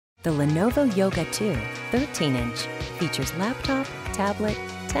The Lenovo Yoga 2 13-inch features laptop, tablet,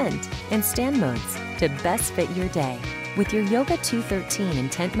 tent, and stand modes to best fit your day. With your Yoga 2 13 in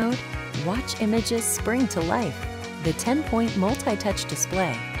tent mode, watch images spring to life. The 10-point multi-touch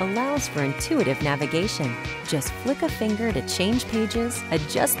display allows for intuitive navigation. Just flick a finger to change pages,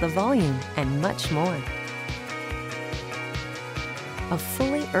 adjust the volume, and much more. A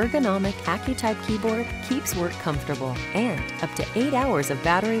fully ergonomic AccuType keyboard keeps work comfortable, and up to 8 hours of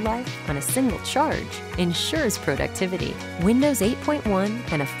battery life on a single charge ensures productivity. Windows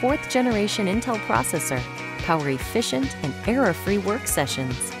 8.1 and a 4th generation Intel processor power efficient and error-free work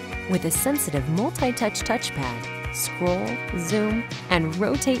sessions. With a sensitive multi-touch touchpad, scroll, zoom, and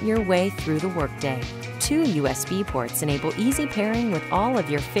rotate your way through the workday. 2 USB ports enable easy pairing with all of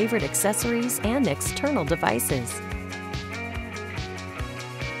your favorite accessories and external devices.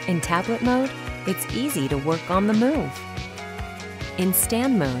 In tablet mode, it's easy to work on the move. In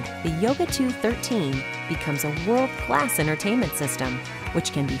stand mode, the Yoga 2 13 becomes a world-class entertainment system,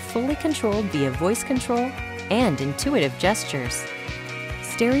 which can be fully controlled via voice control and intuitive gestures.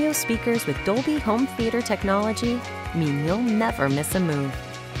 Stereo speakers with Dolby Home Theater technology mean you'll never miss a move.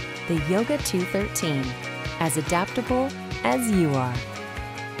 The Yoga 2 13, as adaptable as you are.